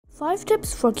5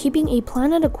 tips for keeping a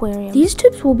planet aquarium. These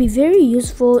tips will be very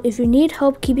useful if you need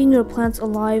help keeping your plants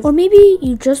alive, or maybe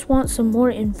you just want some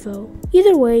more info.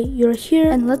 Either way, you're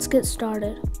here and let's get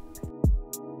started.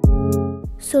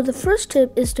 So the first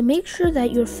tip is to make sure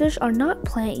that your fish are not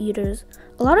plant eaters.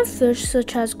 A lot of fish,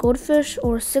 such as goldfish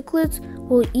or cichlids,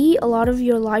 will eat a lot of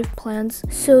your live plants,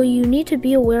 so you need to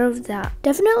be aware of that.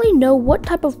 Definitely know what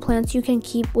type of plants you can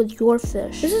keep with your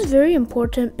fish. This is very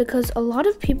important because a lot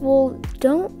of people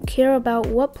don't care about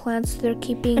what plants they're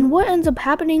keeping, and what ends up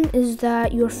happening is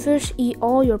that your fish eat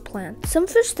all your plants. Some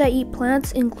fish that eat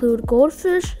plants include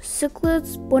goldfish,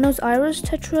 cichlids, Buenos Aires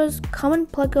tetras, common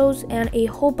plecos, and a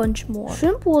whole bunch more.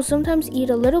 Shrimp will sometimes eat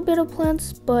a little bit of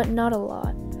plants, but not a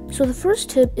lot. So the first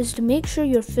tip is to make sure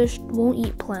your fish won't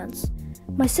eat plants.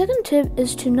 My second tip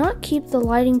is to not keep the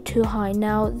lighting too high.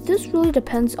 Now, this really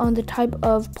depends on the type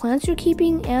of plants you're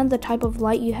keeping and the type of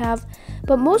light you have,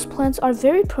 but most plants are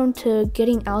very prone to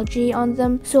getting algae on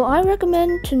them, so I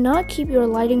recommend to not keep your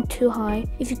lighting too high.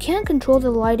 If you can't control the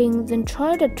lighting, then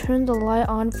try to turn the light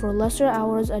on for lesser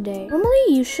hours a day. Normally,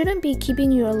 you shouldn't be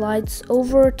keeping your lights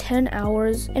over 10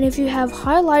 hours, and if you have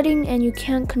high lighting and you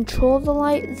can't control the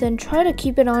light, then try to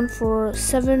keep it on for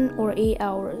 7 or 8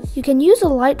 hours. You can use a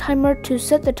light timer to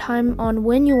set the time on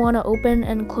when you want to open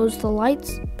and close the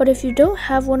lights, but if you don't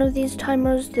have one of these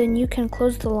timers, then you can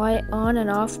close the light on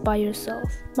and off by yourself.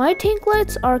 My tank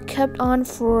lights are kept on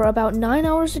for about 9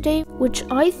 hours a day, which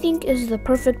I think is the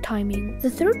perfect timing. The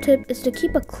third tip is to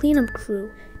keep a cleanup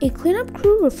crew. A cleanup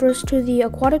crew refers to the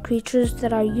aquatic creatures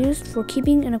that are used for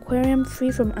keeping an aquarium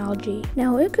free from algae.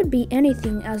 Now, it could be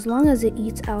anything as long as it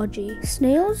eats algae.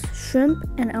 Snails, shrimp,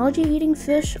 and algae-eating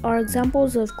fish are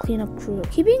examples of cleanup crew.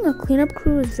 Keeping a cleanup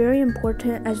crew is very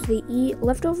important as they eat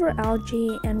leftover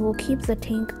algae and will keep the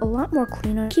tank a lot more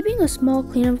cleaner. Keeping a small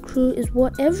cleanup crew is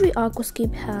what every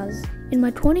aquascape has. In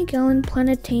my 20-gallon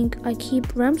planet tank, I keep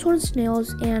ramshorn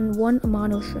snails and 1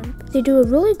 amano shrimp. They do a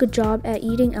really good job at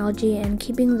eating algae and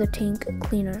keeping the tank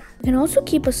cleaner. You can also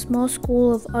keep a small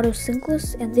school of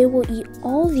otocinclus and they will eat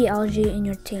all the algae in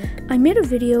your tank. I made a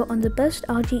video on the best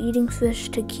algae-eating fish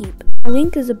to keep. The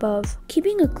link is above.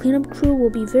 Keeping a cleanup crew will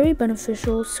be very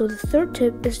beneficial, so the third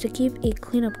tip is to keep a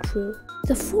cleanup crew.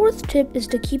 The fourth tip is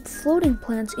to keep floating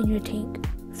plants in your tank.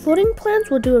 Floating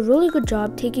plants will do a really good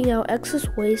job taking out excess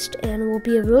waste and will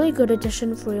be a really good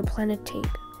addition for your planet tank.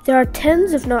 There are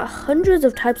tens if not hundreds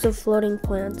of types of floating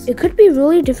plants. It could be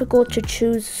really difficult to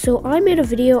choose, so I made a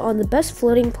video on the best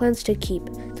floating plants to keep.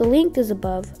 The link is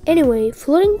above. Anyway,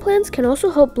 floating plants can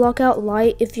also help block out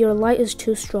light if your light is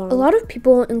too strong. A lot of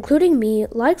people, including me,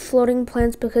 like floating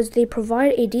plants because they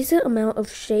provide a decent amount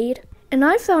of shade, and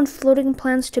I found floating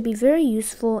plants to be very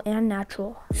useful and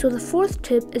natural. So the fourth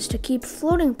tip is to keep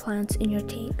floating plants in your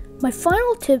tank. My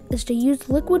final tip is to use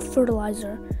liquid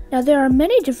fertilizer. Now, there are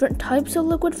many different types of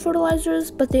liquid fertilizers,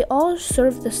 but they all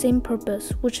serve the same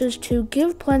purpose, which is to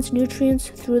give plants nutrients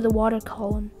through the water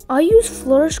column. I use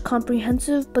Flourish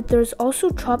Comprehensive, but there's also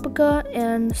Tropica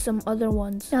and some other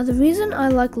ones. Now, the reason I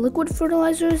like liquid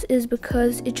fertilizers is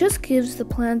because it just gives the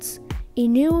plants a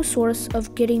new source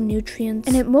of getting nutrients,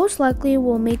 and it most likely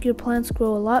will make your plants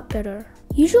grow a lot better.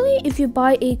 Usually, if you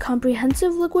buy a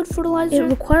comprehensive liquid fertilizer, it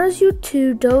requires you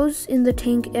to dose in the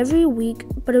tank every week,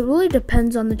 but it really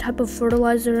depends on the type of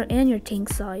fertilizer and your tank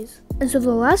size. And so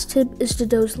the last tip is to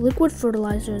dose liquid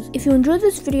fertilizers. If you enjoyed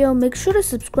this video, make sure to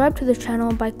subscribe to the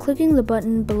channel by clicking the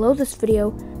button below this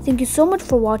video. Thank you so much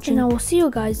for watching, and I will see you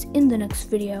guys in the next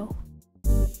video.